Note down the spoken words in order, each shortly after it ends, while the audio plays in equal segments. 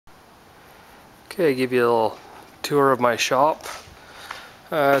Okay, give you a little tour of my shop.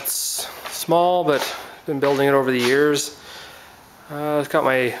 It's small, but been building it over the years. It's got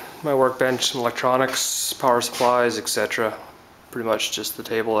my workbench and electronics, power supplies, etc. Pretty much just the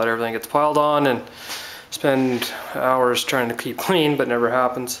table that everything gets piled on, and spend hours trying to keep clean, but never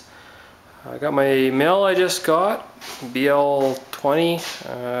happens. I got my mill I just got,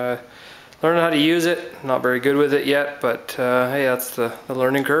 BL20. Learning how to use it, not very good with it yet, but hey, that's the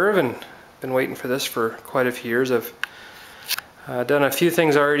learning curve, and been waiting for this for quite a few years. I've done a few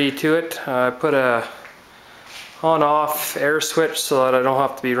things already to it. I put a on-off air switch so that I don't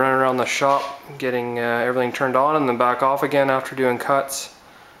have to be running around the shop getting everything turned on and then back off again after doing cuts.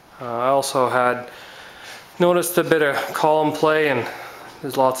 I also had noticed a bit of column play, and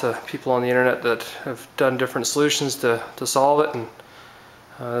there's lots of people on the internet that have done different solutions to solve it, and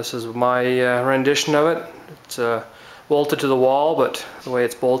this is my rendition of it. It's bolted to the wall, but the way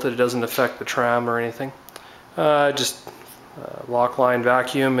it's bolted, it doesn't affect the tram or anything. Just lock line,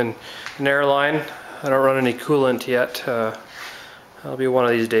 vacuum, and an air line. I don't run any coolant yet. That'll be one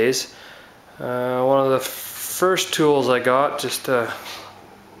of these days. One of the first tools I got, just a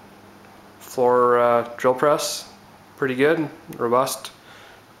floor drill press. Pretty good, robust,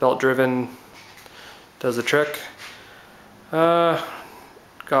 belt driven, does the trick.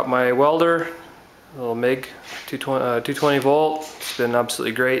 Got my welder, a little MIG 220 volt. It's been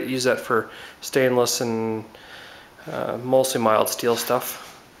absolutely great. Use that for stainless and mostly mild steel stuff.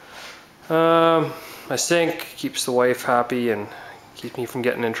 My sink keeps the wife happy and keeps me from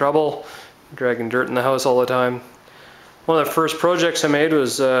getting in trouble, dragging dirt in the house all the time. One of the first projects I made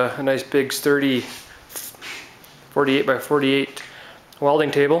was a nice big sturdy 48 by 48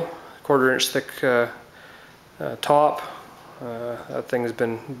 welding table, 1/4 inch thick top. That thing has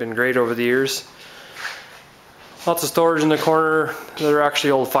been great over the years. Lots of storage in the corner. They're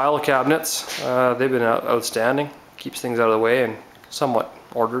actually old file cabinets. They've been outstanding. Keeps things out of the way and somewhat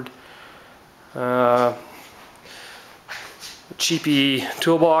ordered. Cheapy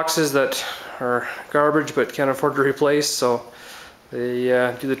toolboxes that are garbage but can't afford to replace, so they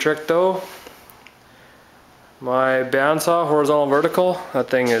do the trick though. My bandsaw, horizontal and vertical, that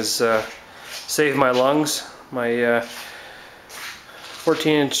thing has saved my lungs. My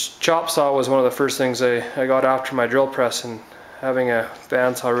 14-inch chop saw was one of the first things I got after my drill press, and having a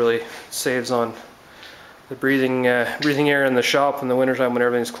bandsaw really saves on the breathing air in the shop in the wintertime when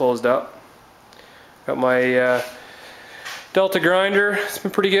everything's closed up. Got my Delta grinder. It's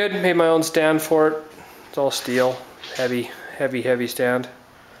been pretty good. Made my own stand for it. It's all steel, heavy stand.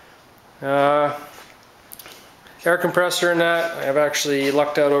 Air compressor and that, I've actually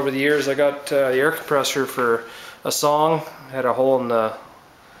lucked out over the years. I got the air compressor for a song. I had a hole in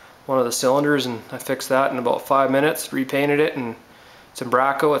one of the cylinders, and I fixed that in about 5 minutes, repainted it, and it's in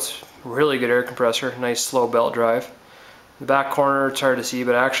Bracco. It's a really good air compressor, nice slow belt drive. The back corner, it's hard to see,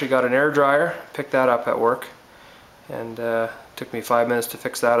 but I actually got an air dryer, picked that up at work, and took me 5 minutes to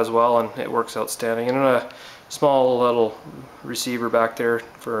fix that as well, and it works outstanding. And a small little receiver back there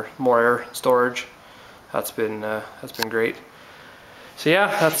for more air storage. That's been great. So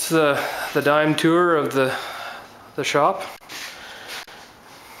yeah, that's the dime tour of the shop.